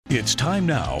It's time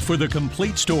now for the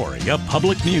complete story, a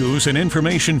public news and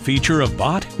information feature of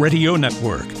Bott Radio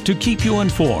Network to keep you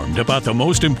informed about the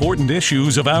most important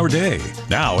issues of our day.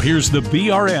 Now, here's the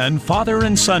BRN father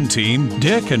and son team,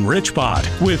 Dick and Rich Bott,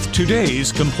 with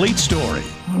today's complete story.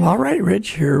 Well, all right,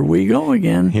 Rich, here we go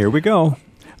again. Here we go.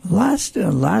 Last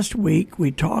week,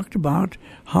 we talked about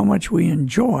how much we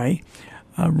enjoy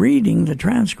reading the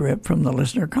transcript from the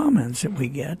listener comments that we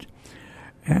get.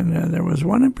 And there was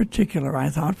one in particular, I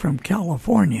thought, from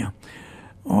California.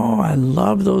 Oh, I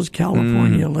love those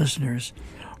California listeners.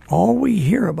 All we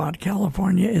hear about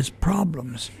California is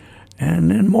problems and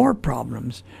then more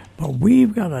problems. But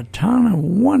we've got a ton of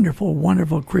wonderful,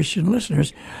 wonderful Christian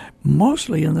listeners,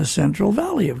 mostly in the Central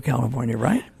Valley of California,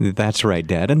 right? That's right,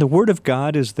 Dad. And the Word of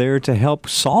God is there to help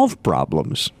solve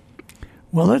problems.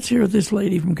 Well, let's hear this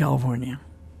lady from California.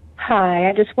 Hi,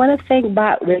 I just want to thank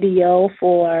Bott Radio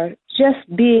for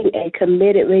just being a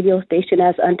committed radio station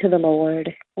as unto the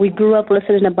Lord. We grew up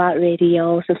listening to Bott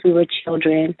Radio since we were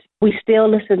children. We still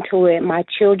listen to it, my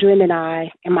children and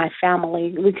I and my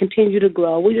family. We continue to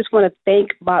grow. We just want to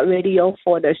thank Bott Radio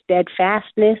for their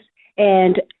steadfastness.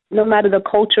 And no matter the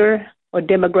culture or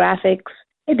demographics,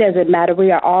 it doesn't matter. We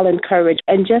are all encouraged.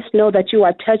 And just know that you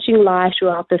are touching lives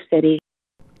throughout the city.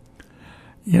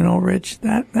 You know, Rich,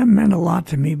 that meant a lot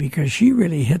to me because she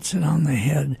really hits it on the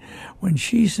head when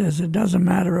she says it doesn't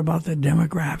matter about the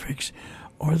demographics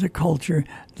or the culture.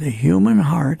 The human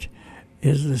heart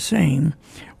is the same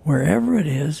wherever it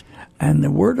is, and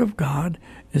the Word of God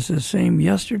is the same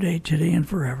yesterday, today, and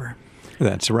forever.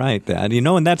 That's right, Dad. You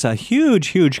know, and that's a huge,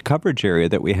 huge coverage area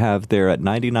that we have there at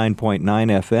 99.9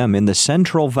 FM in the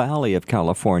Central Valley of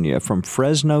California, from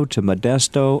Fresno to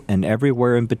Modesto and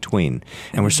everywhere in between.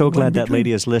 And we're so glad that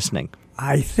lady is listening.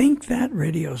 I think that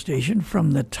radio station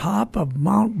from the top of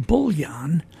Mount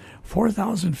Bullion,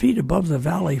 4,000 feet above the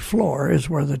valley floor, is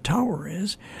where the tower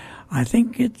is. I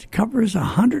think it covers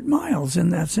 100 miles in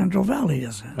that Central Valley,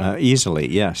 doesn't it? Easily,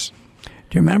 yes.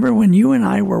 Do you remember when you and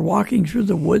I were walking through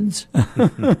the woods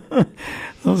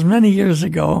those many years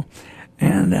ago,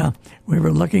 and we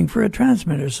were looking for a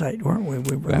transmitter site, weren't we?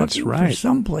 We were looking for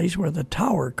some place where the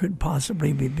tower could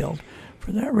possibly be built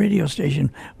for that radio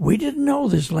station. We didn't know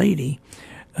this lady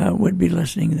would be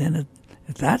listening then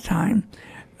at that time,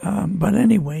 but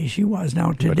anyway, she was.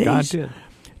 Now,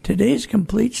 today's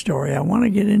complete story, I want to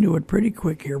get into it pretty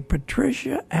quick here.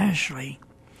 Patricia Ashley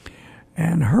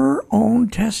and her own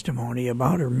testimony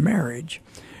about her marriage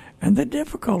and the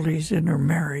difficulties in her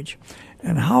marriage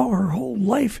and how her whole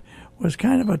life was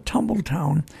kind of a tumble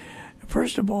town.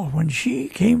 First of all, when she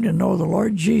came to know the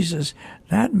Lord Jesus,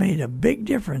 that made a big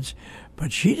difference.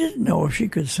 But she didn't know if she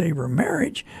could save her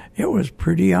marriage. It was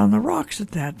pretty on the rocks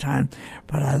at that time.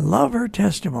 But I love her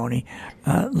testimony.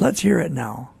 Let's hear it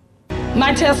now.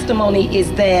 My testimony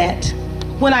is that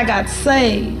when I got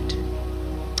saved,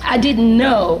 I didn't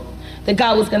know that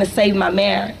God was going to save my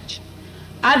marriage.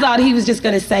 I thought he was just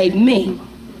going to save me.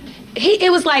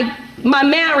 It was like my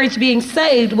marriage being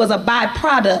saved was a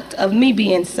byproduct of me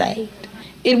being saved.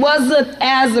 It wasn't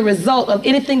as a result of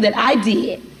anything that I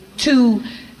did to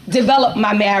develop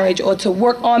my marriage or to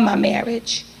work on my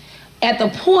marriage. At the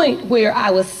point where I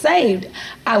was saved,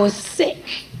 I was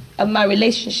sick of my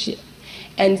relationship.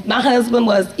 And my husband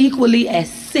was equally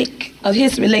as sick of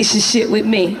his relationship with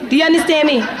me. Do you understand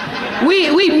me?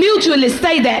 We mutually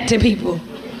say that to people.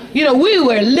 You know, we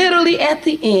were literally at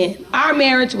the end. Our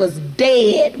marriage was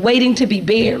dead, waiting to be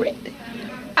buried.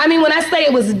 I mean, when I say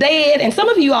it was dead, and some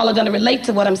of you all are going to relate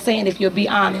to what I'm saying if you'll be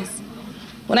honest.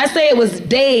 When I say it was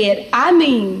dead, I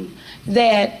mean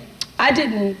that I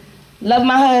didn't love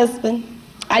my husband.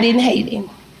 I didn't hate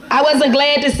him. I wasn't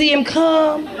glad to see him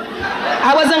come.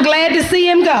 I wasn't glad to see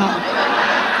him go.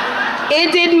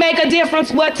 It didn't make a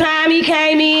difference what time he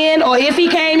came in or if he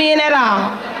came in at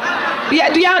all.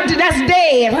 Yeah, that's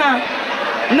dead,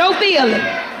 huh? No feeling.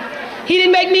 He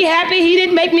didn't make me happy. He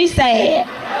didn't make me sad.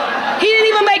 He didn't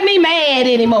even make me mad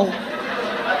anymore.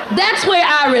 That's where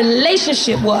our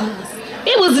relationship was.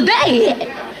 It was dead.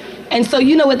 And so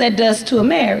you know what that does to a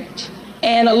marriage.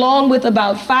 And along with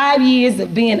about 5 years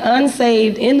of being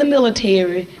unsaved in the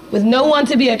military with no one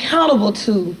to be accountable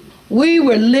to, we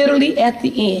were literally at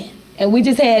the end. And we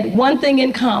just had one thing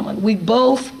in common. We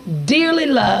both dearly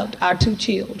loved our 2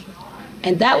 children.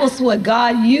 And that was what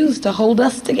God used to hold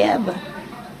us together.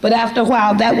 But after a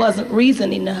while, that wasn't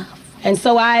reason enough. And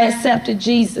so I accepted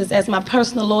Jesus as my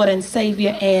personal Lord and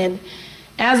Savior. And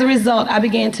as a result, I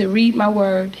began to read my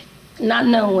word, not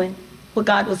knowing what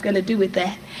God was going to do with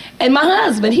that. And my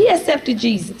husband, he accepted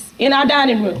Jesus in our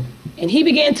dining room. And he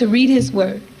began to read his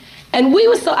word. And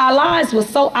our lives were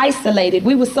so isolated.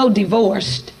 We were so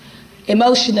divorced.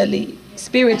 emotionally,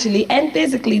 spiritually, and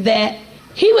physically, that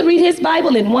he would read his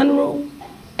Bible in one room,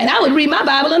 and I would read my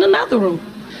Bible in another room.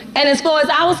 And as far as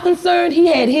I was concerned, he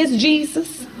had his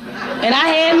Jesus, and I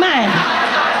had mine.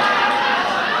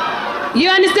 You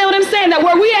understand what I'm saying? Now,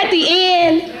 were we at the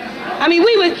end? I mean,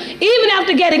 we would, even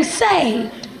after getting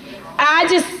saved,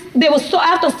 after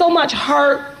so much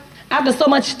hurt, after so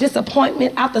much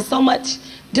disappointment, after so much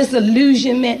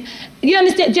disillusionment, you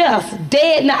understand, just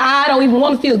dead in the eye, I don't even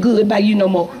want to feel good by you no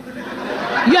more.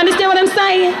 You understand what I'm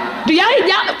saying? Do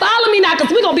y'all follow me now? Because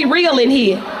we're going to be real in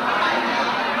here.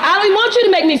 I don't even want you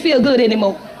to make me feel good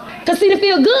anymore. Because see, to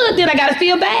feel good, then I got to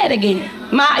feel bad again.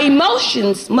 My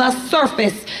emotions must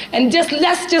surface, and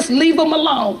let's just leave them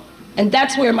alone. And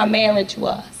that's where my marriage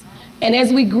was. And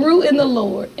as we grew in the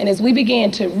Lord, and as we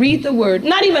began to read the Word,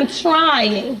 not even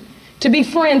trying to be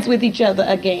friends with each other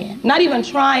again, not even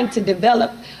trying to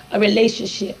develop a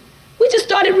relationship, we just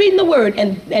started reading the Word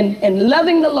and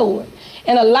loving the Lord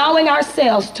and allowing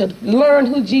ourselves to learn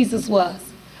who Jesus was.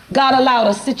 God allowed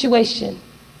a situation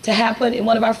to happen in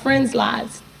one of our friends'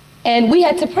 lives, and we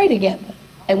had to pray together.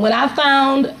 And when I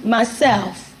found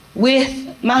myself with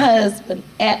my husband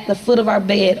at the foot of our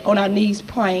bed on our knees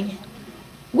praying,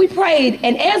 we prayed,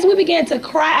 and as we began to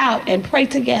cry out and pray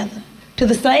together to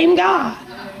the same God,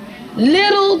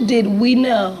 little did we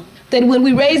know that when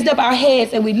we raised up our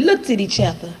heads and we looked at each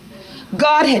other,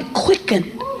 God had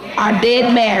quickened our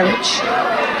dead marriage.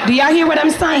 Do y'all hear what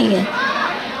I'm saying?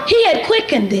 He had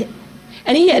quickened it,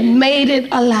 and he had made it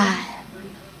alive.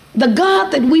 The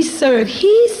God that we serve,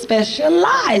 he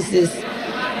specializes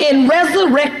in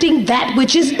resurrecting that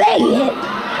which is dead.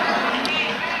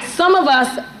 Some of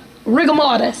us, rigor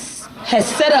mortis has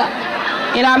set up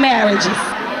in our marriages.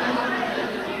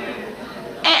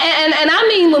 And I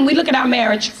mean, when we look at our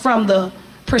marriage from the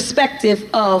perspective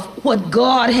of what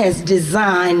God has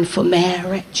designed for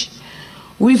marriage,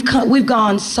 we've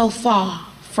gone so far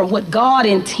from what God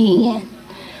intended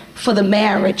for the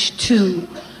marriage to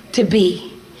be.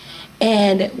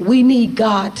 And we need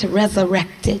God to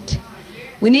resurrect it.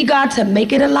 We need God to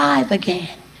make it alive again.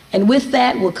 And with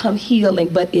that will come healing,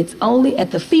 but it's only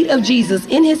at the feet of Jesus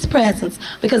in his presence.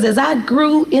 Because as I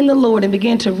grew in the Lord and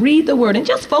began to read the Word and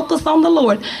just focus on the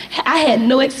Lord, I had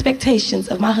no expectations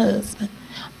of my husband,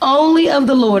 only of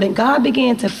the Lord. And God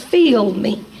began to fill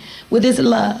me with his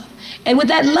love. And with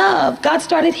that love, God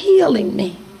started healing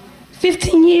me.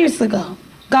 15 years ago,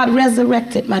 God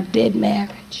resurrected my dead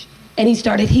marriage. And he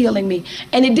started healing me.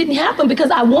 And it didn't happen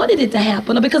because I wanted it to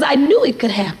happen or because I knew it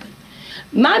could happen.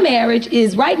 My marriage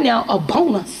is right now a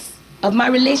bonus of my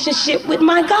relationship with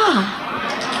my God.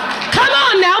 Come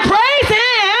on now, praise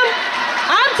him.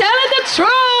 I'm telling the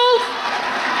truth.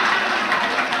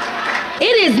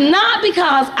 It is not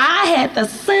because I had the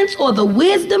sense or the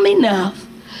wisdom enough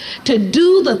to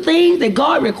do the things that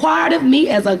God required of me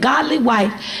as a godly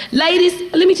wife.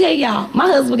 Ladies, let me tell y'all, my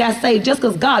husband got saved just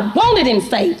because God wanted him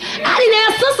saved. I didn't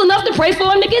have sense enough to pray for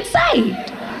him to get saved.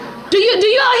 Do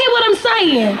you all hear what I'm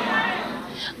saying?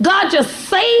 God just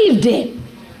saved it.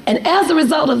 And as a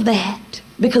result of that,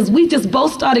 because we just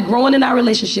both started growing in our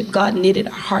relationship, God knitted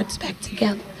our hearts back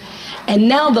together. And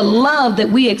now the love that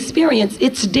we experience,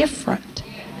 it's different.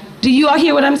 Do you all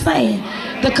hear what I'm saying?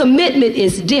 The commitment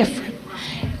is different.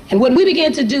 And what we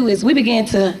began to do is we began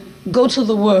to go to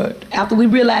the Word after we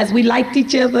realized we liked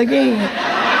each other again.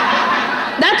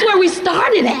 That's where we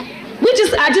started at.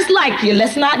 I just like you.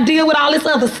 Let's not deal with all this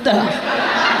other stuff.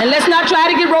 And let's not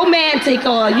try to get romantic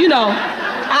or,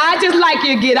 I just like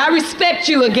you again. I respect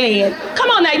you again. Come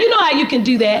on now, you know how you can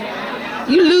do that.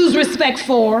 You lose respect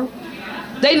for them.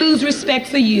 They lose respect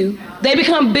for you. They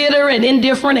become bitter and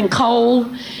indifferent and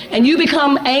cold. And you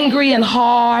become angry and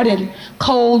hard and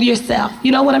cold yourself.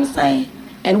 You know what I'm saying?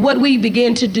 And what we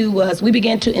began to do was we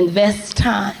began to invest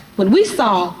time. When we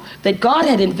saw that God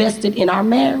had invested in our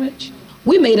marriage,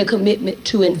 we made a commitment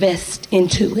to invest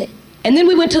into it. And then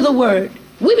we went to the Word.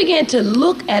 We began to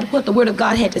look at what the Word of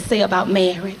God had to say about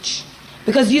marriage.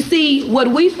 Because you see, what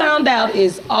we found out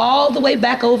is all the way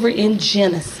back over in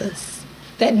Genesis,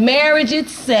 that marriage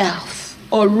itself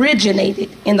originated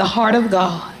in the heart of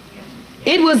God.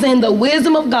 It was in the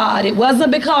wisdom of God. It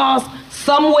wasn't because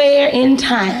somewhere in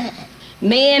time,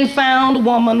 man found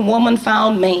woman, woman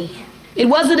found man. It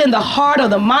wasn't in the heart or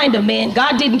the mind of man.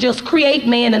 God didn't just create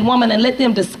man and woman and let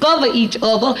them discover each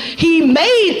other. He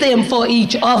made them for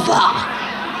each other.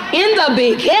 In the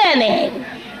beginning,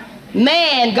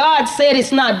 God said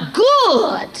it's not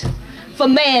good for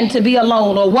man to be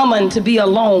alone or woman to be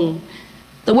alone.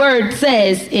 The Word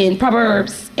says in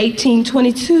Proverbs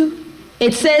 18:22,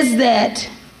 it says that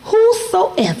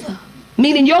whosoever,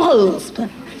 meaning your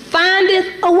husband, findeth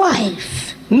a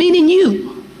wife, meaning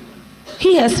you,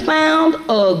 he has found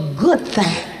a good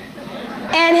thing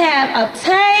and have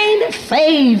obtained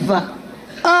favor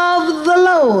of the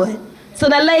Lord. So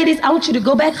now, ladies, I want you to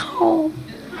go back home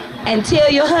and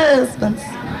tell your husbands,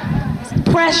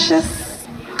 precious,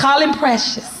 call him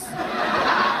precious.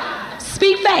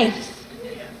 Speak faith.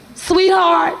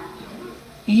 Sweetheart,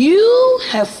 you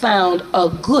have found a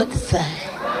good thing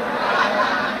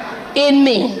in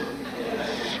me.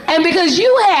 And because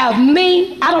you have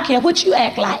me, I don't care what you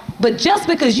act like, but just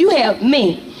because you have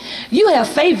me, you have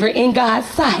favor in God's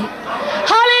sight.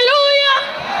 Hallelujah!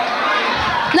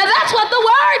 Now that's what the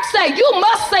word say. You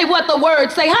must say what the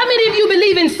word say. How many of you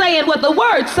believe in saying what the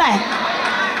word say?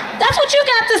 That's what you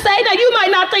got to say. Now you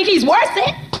might not think he's worth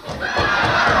it.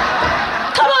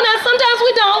 Come on now, sometimes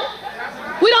we don't.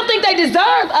 We don't think they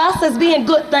deserve us as being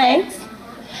good things.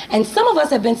 And some of us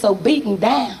have been so beaten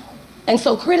down and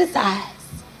so criticized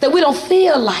that we don't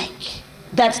feel like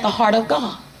that's the heart of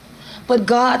God. But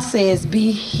God says,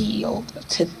 be healed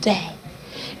today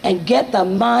and get the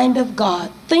mind of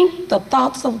God. Think the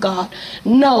thoughts of God.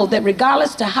 Know that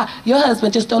regardless to how, your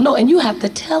husband just don't know, and you have to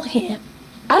tell him.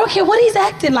 I don't care what he's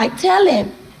acting like, tell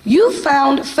him. You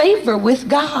found favor with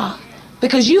God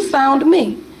because you found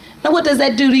me. Now what does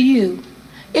that do to you?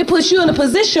 It puts you in a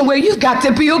position where you've got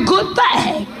to be a good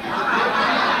thing.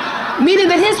 Meaning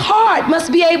that his heart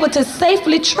must be able to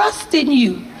safely trust in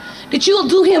you, that you'll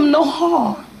do him no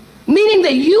harm. Meaning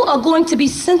that you are going to be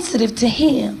sensitive to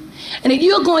him and that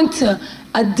you're going to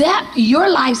adapt your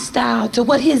lifestyle to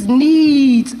what his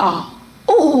needs are.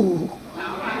 Ooh.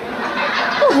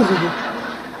 Ooh.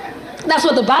 That's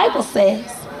what the Bible says.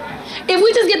 If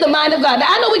we just get the mind of God, now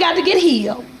I know we got to get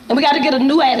healed and we got to get a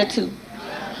new attitude.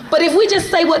 But if we just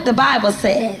say what the Bible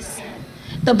says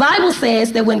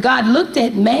that when God looked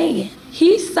at man,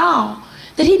 he saw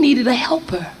that he needed a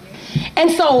helper.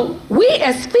 And so we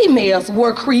as females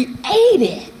were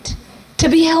created to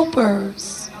be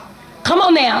helpers. Come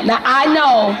on now. Now I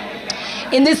know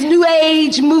in this new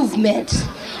age movement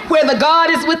where the God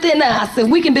is within us, if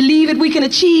we can believe it, we can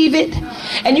achieve it.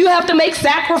 And you have to make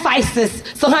sacrifices.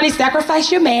 So honey, sacrifice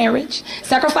your marriage,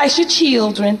 sacrifice your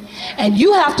children, and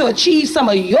you have to achieve some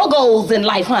of your goals in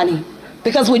life, honey.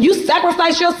 Because when you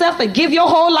sacrifice yourself and give your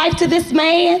whole life to this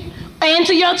man and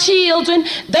to your children,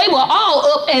 they will all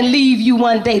up and leave you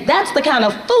one day. That's the kind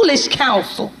of foolish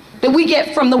counsel that we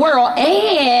get from the world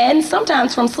and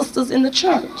sometimes from sisters in the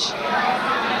church.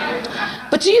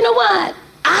 But you know what?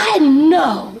 I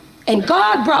know, and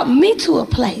God brought me to a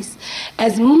place,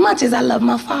 as much as I love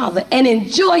my father and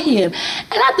enjoy him,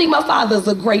 and I think my father's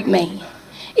a great man.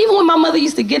 Even when my mother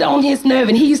used to get on his nerve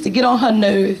and he used to get on her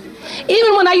nerve,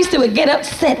 even when I used to get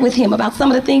upset with him about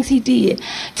some of the things he did,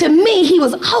 to me, he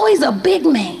was always a big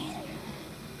man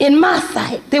in my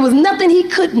sight. There was nothing he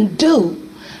couldn't do.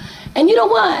 And you know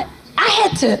what? I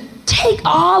had to take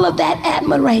all of that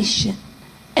admiration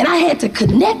and I had to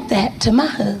connect that to my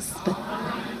husband.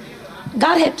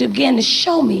 God had to begin to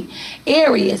show me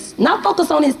areas, not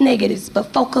focus on his negatives,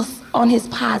 but focus on his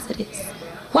positives.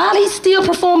 While he's still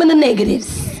performing the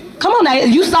negatives. Come on now,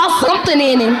 you saw something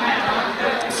in him.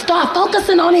 Start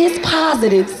focusing on his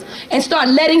positives and start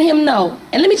letting him know.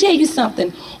 And let me tell you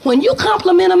something. When you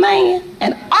compliment a man,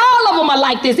 and all of them are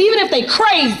like this, even if they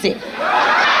crazy,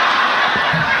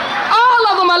 all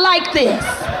of them are like this.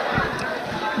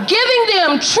 Giving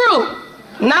them truth,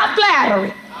 not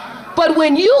flattery. But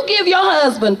when you give your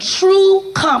husband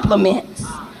true compliments,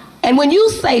 and when you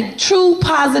say true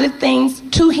positive things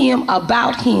to him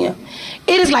about him,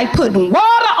 it is like putting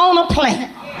water on a plant.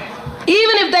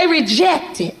 Even if they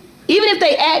reject it, even if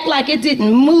they act like it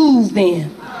didn't move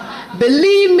them,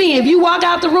 believe me, if you walk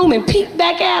out the room and peek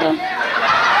back at them,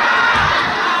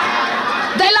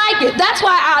 they like it. That's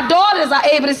why our daughters are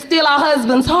able to steal our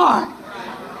husband's heart.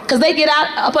 Because they get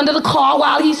out up under the car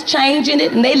while he's changing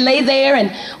it, and they lay there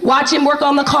and watch him work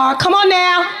on the car. Come on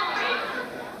now.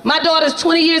 My daughter's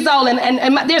 20 years old,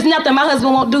 and there's nothing my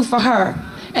husband won't do for her.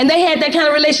 And they had that kind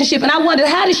of relationship, and I wondered,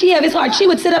 how did she have his heart? She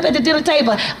would sit up at the dinner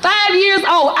table. 5 years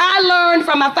old, I learned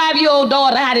from my 5-year-old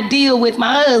daughter how to deal with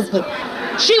my husband.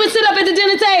 She would sit up at the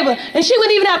dinner table, and she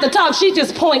wouldn't even have to talk. She'd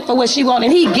just point for what she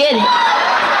wanted, and he'd get it.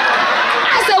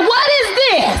 I said, what is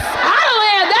this? I don't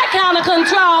have that kind of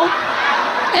control.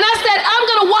 And I said, I'm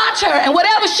going to watch her, and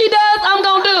whatever she does, I'm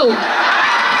going to do.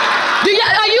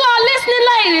 Are you all listening,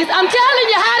 ladies? I'm telling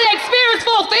you how to experience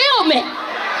fulfillment.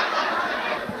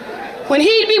 When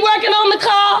he'd be working on the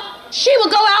car, she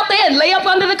would go out there and lay up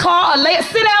under the car or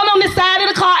sit down on the side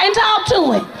of the car and talk to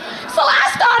him. So I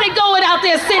started going out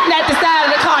there sitting at the side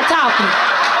of the car talking.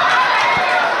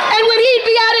 And when he'd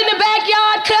be out in the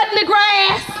backyard cutting the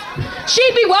grass,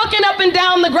 She'd be walking up and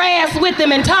down the grass with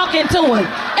him and talking to him.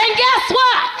 And guess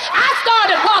what? I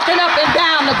started walking up and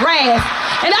down the grass,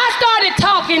 and I started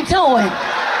talking to him.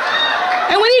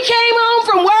 And when he came home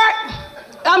from work,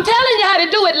 I'm telling you how to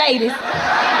do it, ladies.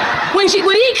 When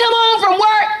he'd come home from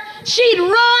work, she'd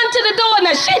run to the door.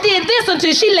 Now, she did this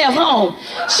until she left home.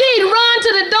 She'd run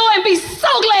to the door and be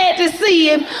so glad to see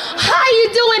him. How you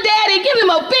doing, Daddy? Give him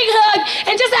a big hug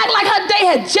and just act like her day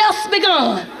had just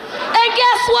begun. And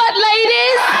guess what,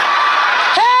 ladies?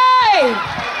 Hey!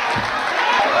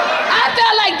 I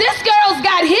felt like this girl's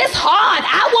got his heart.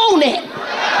 I want it.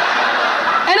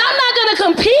 And I'm not going to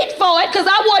compete for it because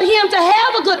I want him to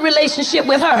have a good relationship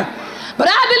with her. But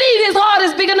I believe his heart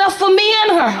is big enough for me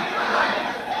and her.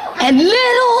 And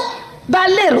little by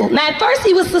little, now at first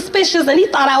he was suspicious and he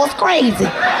thought I was crazy.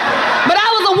 But I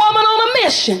was a woman on a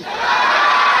mission.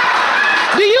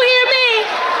 Do you hear me?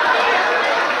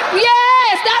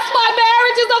 Yes, that's why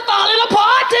marriages are falling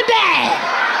apart today.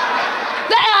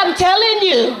 I'm telling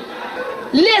you.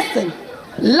 Listen,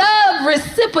 love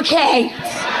reciprocates.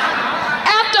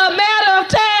 After a matter of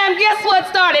time, guess what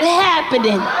started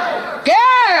happening?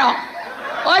 Girl,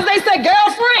 or as they say,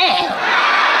 girlfriend.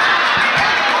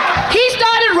 He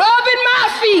started rubbing my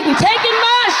feet and taking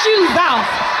my shoes off.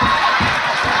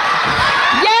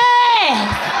 Yeah.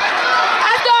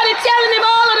 I started telling him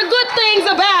all of the good things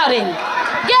about him.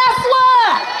 Guess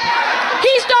what?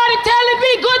 He started telling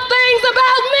me good things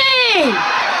about me.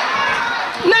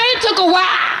 Now, it took a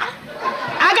while.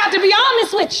 I got to be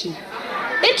honest with you.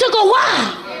 It took a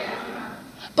while.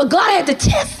 But God had to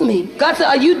test me. God said,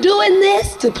 are you doing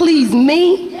this to please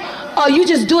me? Or are you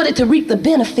just doing it to reap the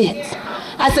benefits?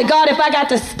 I said, God, if I got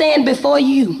to stand before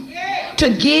you to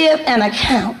give an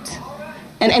account,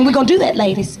 and we're going to do that,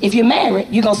 ladies. If you're married,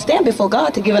 you're going to stand before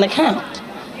God to give an account.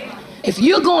 If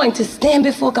you're going to stand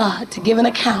before God to give an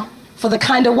account for the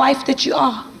kind of wife that you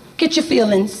are, get your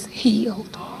feelings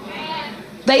healed.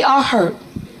 They are hurt.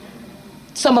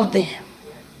 Some of them.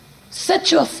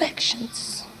 Set your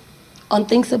affections on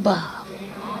things above.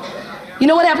 You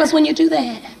know what happens when you do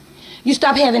that? You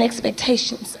stop having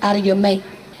expectations out of your mate.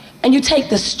 And you take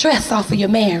the stress off of your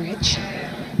marriage.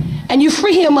 And you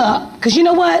free him up. Because you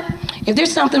know what? If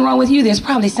there's something wrong with you, there's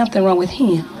probably something wrong with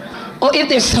him. Or if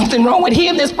there's something wrong with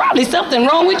him, there's probably something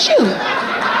wrong with you.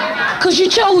 Because you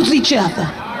chose each other.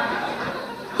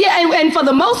 Yeah, and for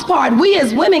the most part, we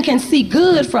as women can see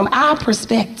good from our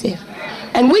perspective.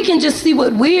 And we can just see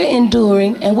what we're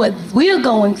enduring and what we're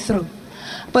going through.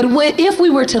 But if we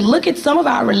were to look at some of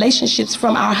our relationships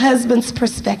from our husband's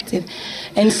perspective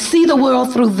and see the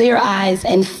world through their eyes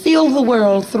and feel the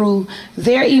world through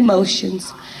their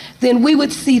emotions, then we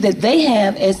would see that they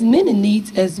have as many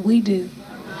needs as we do.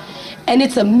 And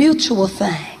it's a mutual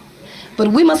thing. But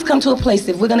we must come to a place,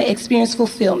 if we're going to experience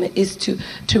fulfillment, is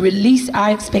to release our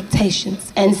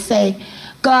expectations and say,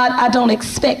 God, I don't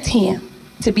expect him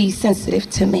to be sensitive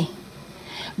to me,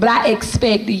 but I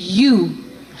expect you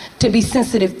to be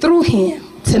sensitive through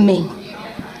him to me.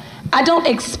 I don't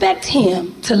expect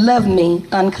him to love me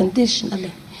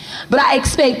unconditionally, but I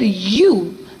expect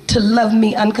you to love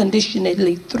me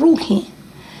unconditionally through him.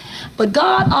 But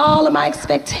God, all of my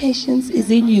expectations is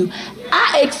in you.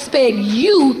 I expect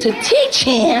you to teach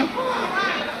him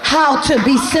how to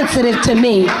be sensitive to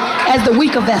me as the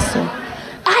weaker vessel.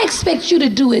 I expect you to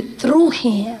do it through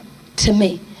him to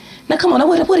me. Now come on,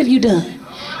 what have you done?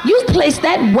 You've placed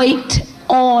that weight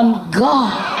on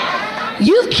God.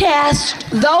 You've cast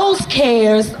those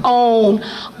cares on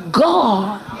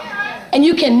God. And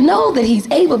you can know that he's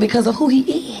able because of who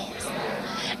he is.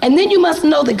 And then you must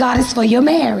know that God is for your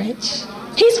marriage.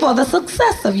 He's for the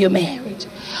success of your marriage.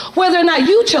 Whether or not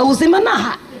you chose him or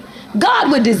not.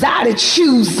 God would desire to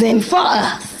choose him for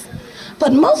us.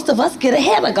 But most of us get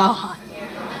ahead of God.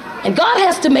 And God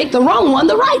has to make the wrong one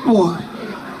the right one.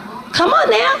 Come on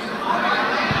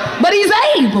now. But he's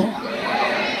able.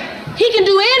 He can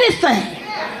do anything.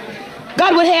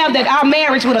 God would have that our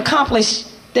marriage would accomplish,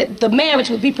 that the marriage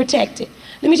would be protected.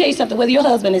 Let me tell you something, whether your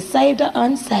husband is saved or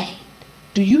unsaved,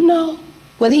 do you know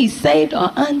whether he's saved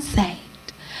or unsaved,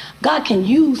 God can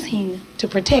use him to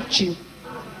protect you.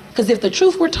 Because if the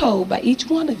truth were told by each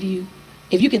one of you,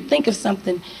 if you could think of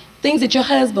something, things that your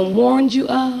husband warned you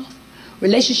of,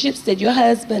 relationships that your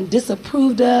husband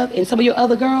disapproved of and some of your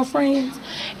other girlfriends,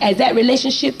 as that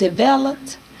relationship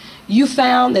developed, you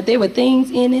found that there were things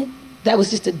in it that was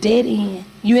just a dead end.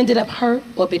 You ended up hurt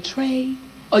or betrayed,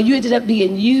 or you ended up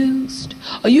being used,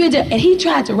 or you ended up, and he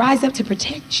tried to rise up to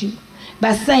protect you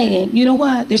by saying, you know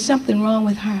what, there's something wrong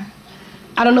with her.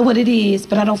 I don't know what it is,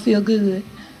 but I don't feel good.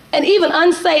 and even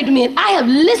unsaved men. I have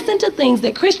listened to things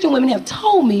that Christian women have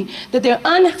told me that their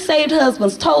unsaved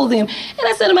husbands told them. And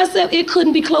I said to myself, it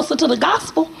couldn't be closer to the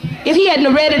gospel if he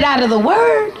hadn't read it out of the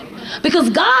word. Because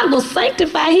God will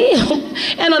sanctify him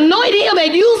and anoint him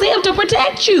and use him to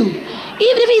protect you, even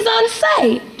if he's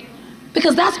unsaved.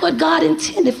 Because that's what God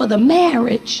intended for the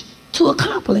marriage to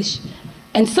accomplish.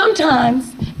 And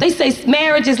sometimes they say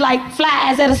marriage is like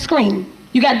flies at a screen.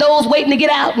 You got those waiting to get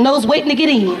out and those waiting to get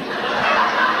in.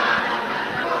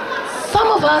 Some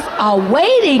of us are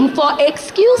waiting for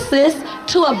excuses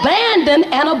to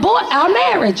abandon and abort our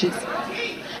marriages.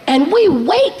 And we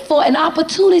wait for an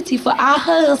opportunity for our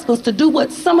husbands to do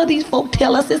what some of these folk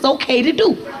tell us is okay to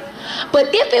do.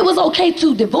 But if it was okay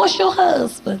to divorce your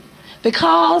husband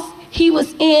because he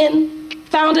was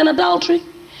found in adultery,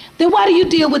 then why do you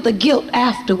deal with the guilt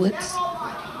afterwards?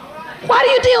 Why do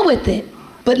you deal with it?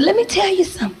 But let me tell you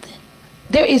something.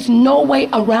 There is no way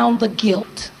around the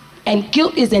guilt. And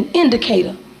guilt is an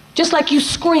indicator. Just like you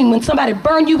scream when somebody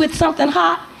burn you with something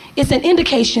hot, it's an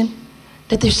indication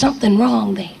that there's something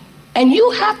wrong there. And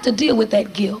you have to deal with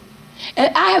that guilt.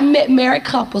 And I have met married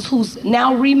couples who's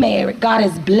now remarried. God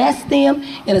has blessed them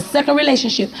in a second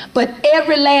relationship. But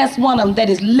every last one of them that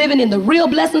is living in the real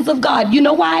blessings of God, you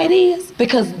know why it is?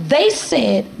 Because they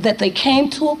said that they came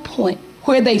to a point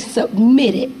where they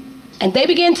submitted. And they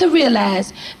began to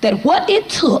realize that what it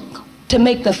took to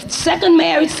make the second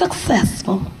marriage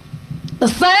successful, the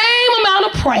same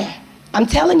amount of prayer, I'm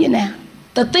telling you now,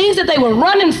 the things that they were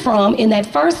running from in that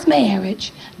first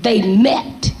marriage, they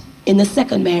met in the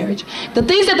second marriage. The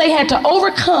things that they had to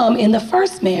overcome in the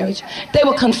first marriage, they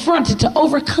were confronted to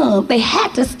overcome. They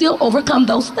had to still overcome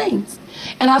those things.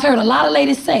 And I've heard a lot of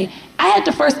ladies say, I had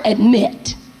to first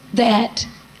admit that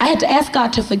I had to ask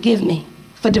God to forgive me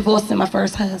for divorcing my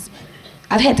first husband.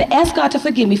 I've had to ask God to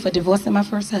forgive me for divorcing my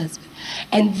first husband.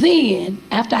 And then,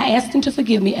 after I asked him to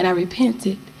forgive me and I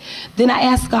repented, then I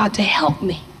asked God to help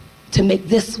me to make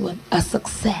this one a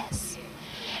success.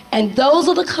 And those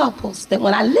are the couples that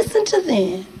when I listen to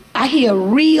them, I hear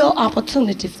real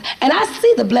opportunities. And I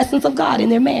see the blessings of God in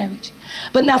their marriage.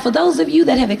 But now for those of you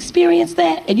that have experienced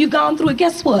that and you've gone through it,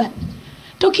 guess what?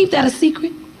 Don't keep that a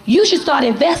secret. You should start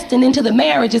investing into the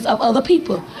marriages of other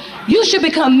people. You should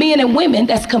become men and women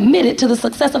that's committed to the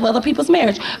success of other people's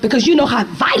marriage, because you know how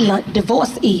violent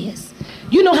divorce is.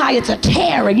 You know how it's a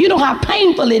tearing. You know how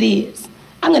painful it is.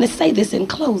 I'm going to say this in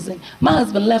closing. My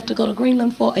husband left to go to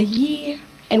Greenland for a year,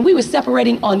 and we were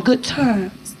separating on good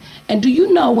terms. And do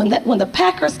you know when the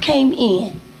Packers came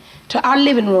in to our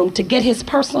living room to get his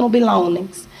personal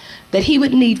belongings that he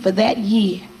would need for that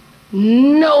year,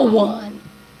 no one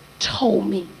told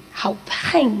me how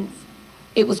painful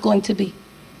it was going to be.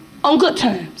 On good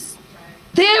terms.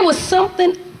 There was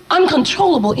something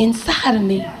uncontrollable inside of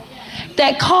me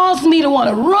that caused me to want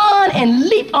to run and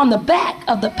leap on the back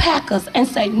of the Packers and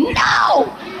say,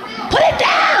 no, put it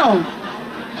down.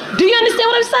 Do you understand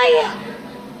what I'm saying?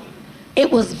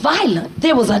 It was violent.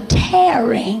 There was a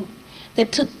tearing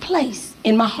that took place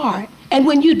in my heart. And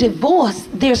when you divorce,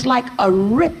 there's like a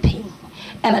ripping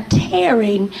and a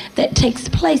tearing that takes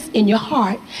place in your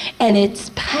heart, and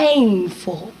it's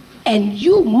painful. And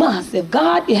you must, if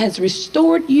God has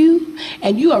restored you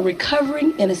and you are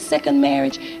recovering in a second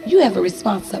marriage, you have a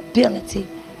responsibility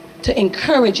to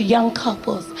encourage young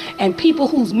couples and people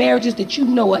whose marriages that you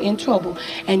know are in trouble.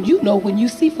 And you know when you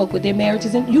see folk with their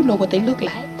marriages, and you know what they look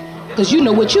like, because you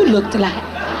know what you looked like.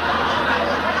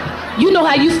 You know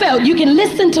how you felt. You can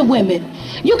listen to women.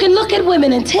 You can look at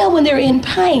women and tell when they're in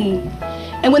pain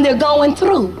and when they're going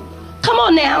through. Come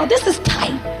on now, this is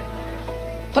tight.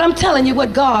 But I'm telling you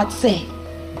what God said.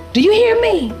 Do you hear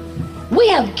me? We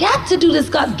have got to do this.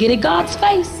 God, get it God's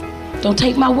face. Don't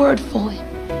take my word for it.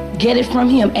 Get it from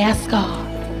him. Ask God.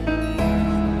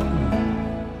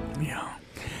 Yeah.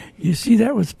 You see,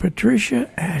 that was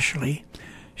Patricia Ashley.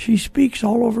 She speaks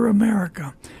all over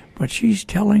America, but she's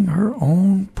telling her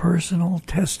own personal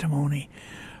testimony.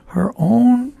 Her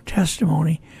own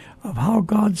testimony of how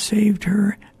God saved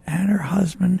her and her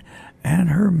husband and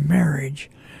her marriage.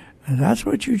 And that's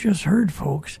what you just heard,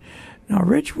 folks. Now,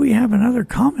 Rich, we have another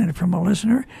comment from a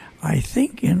listener, I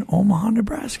think in Omaha,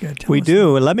 Nebraska. We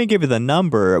do. Let me give you the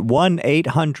number,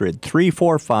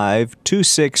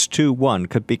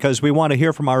 1-800-345-2621, because we want to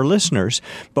hear from our listeners.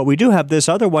 But we do have this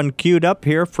other one queued up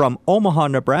here from Omaha,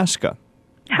 Nebraska.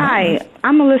 Hi,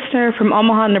 I'm a listener from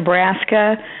Omaha,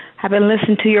 Nebraska. I've been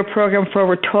listening to your program for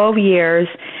over 12 years.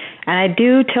 And I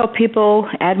do tell people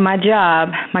at my job,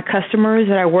 my customers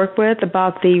that I work with,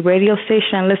 about the radio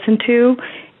station I listen to,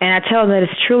 and I tell them that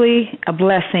it's truly a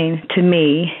blessing to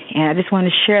me, and I just want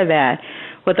to share that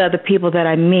with other people that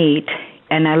I meet.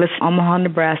 and I listen to Omaha,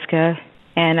 Nebraska,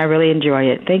 and I really enjoy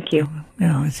it. Thank you.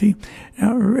 Yeah, see,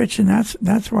 Rich, and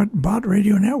that's what Bott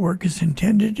Radio Network is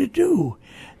intended to do.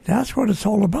 That's what it's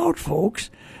all about, folks.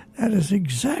 That is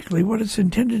exactly what it's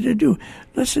intended to do.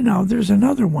 Listen now, there's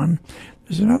another one.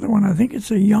 I think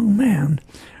it's a young man.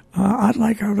 I'd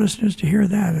like our listeners to hear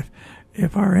that.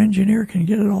 If our engineer can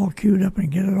get it all queued up and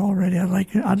get it all ready,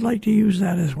 I'd like to use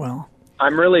that as well.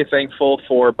 I'm really thankful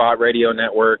for Bott Radio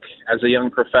Network. As a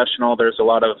young professional, there's a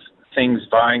lot of things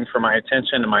vying for my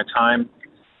attention and my time,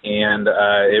 and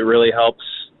it really helps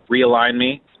realign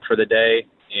me for the day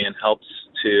and helps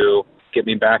to get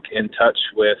me back in touch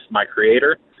with my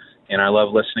Creator. And I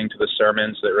love listening to the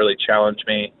sermons that really challenge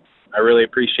me. I really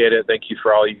appreciate it. Thank you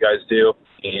for all you guys do.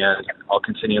 And I'll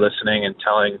continue listening and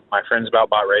telling my friends about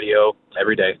Bott Radio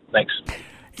every day. Thanks.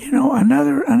 You know,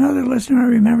 another listener I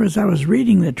remember, as I was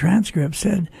reading the transcript,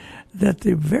 said that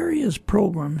the various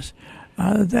programs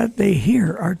that they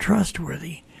hear are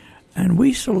trustworthy. And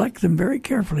we select them very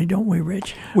carefully, don't we,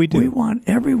 Rich? We do. We want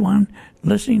everyone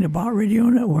listening to Bott Radio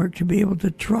Network to be able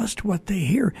to trust what they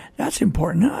hear. That's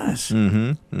important to us.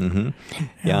 Yeah.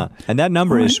 And that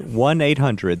number is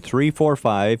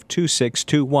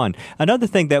 1-800-345-2621. Another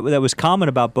thing that was common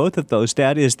about both of those,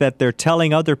 Dad, is that they're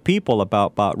telling other people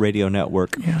about Bott Radio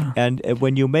Network. Yeah. And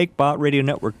when you make Bott Radio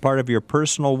Network part of your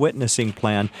personal witnessing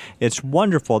plan, it's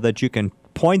wonderful that you can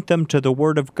point them to the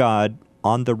Word of God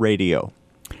on the radio.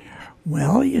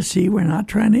 Well, you see, we're not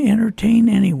trying to entertain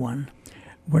anyone.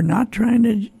 We're not trying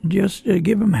to just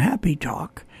give them happy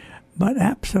talk. But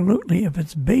absolutely, if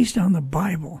it's based on the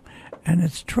Bible and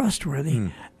it's trustworthy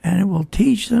and it will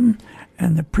teach them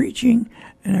and the preaching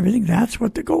and everything, that's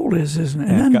what the goal is, isn't it?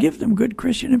 And then give them good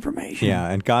Christian information. Yeah,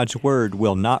 and God's Word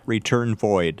will not return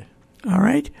void. All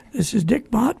right, this is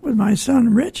Dick Bott with my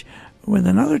son Rich with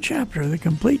another chapter of The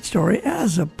Complete Story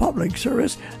as a public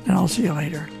service, and I'll see you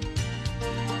later.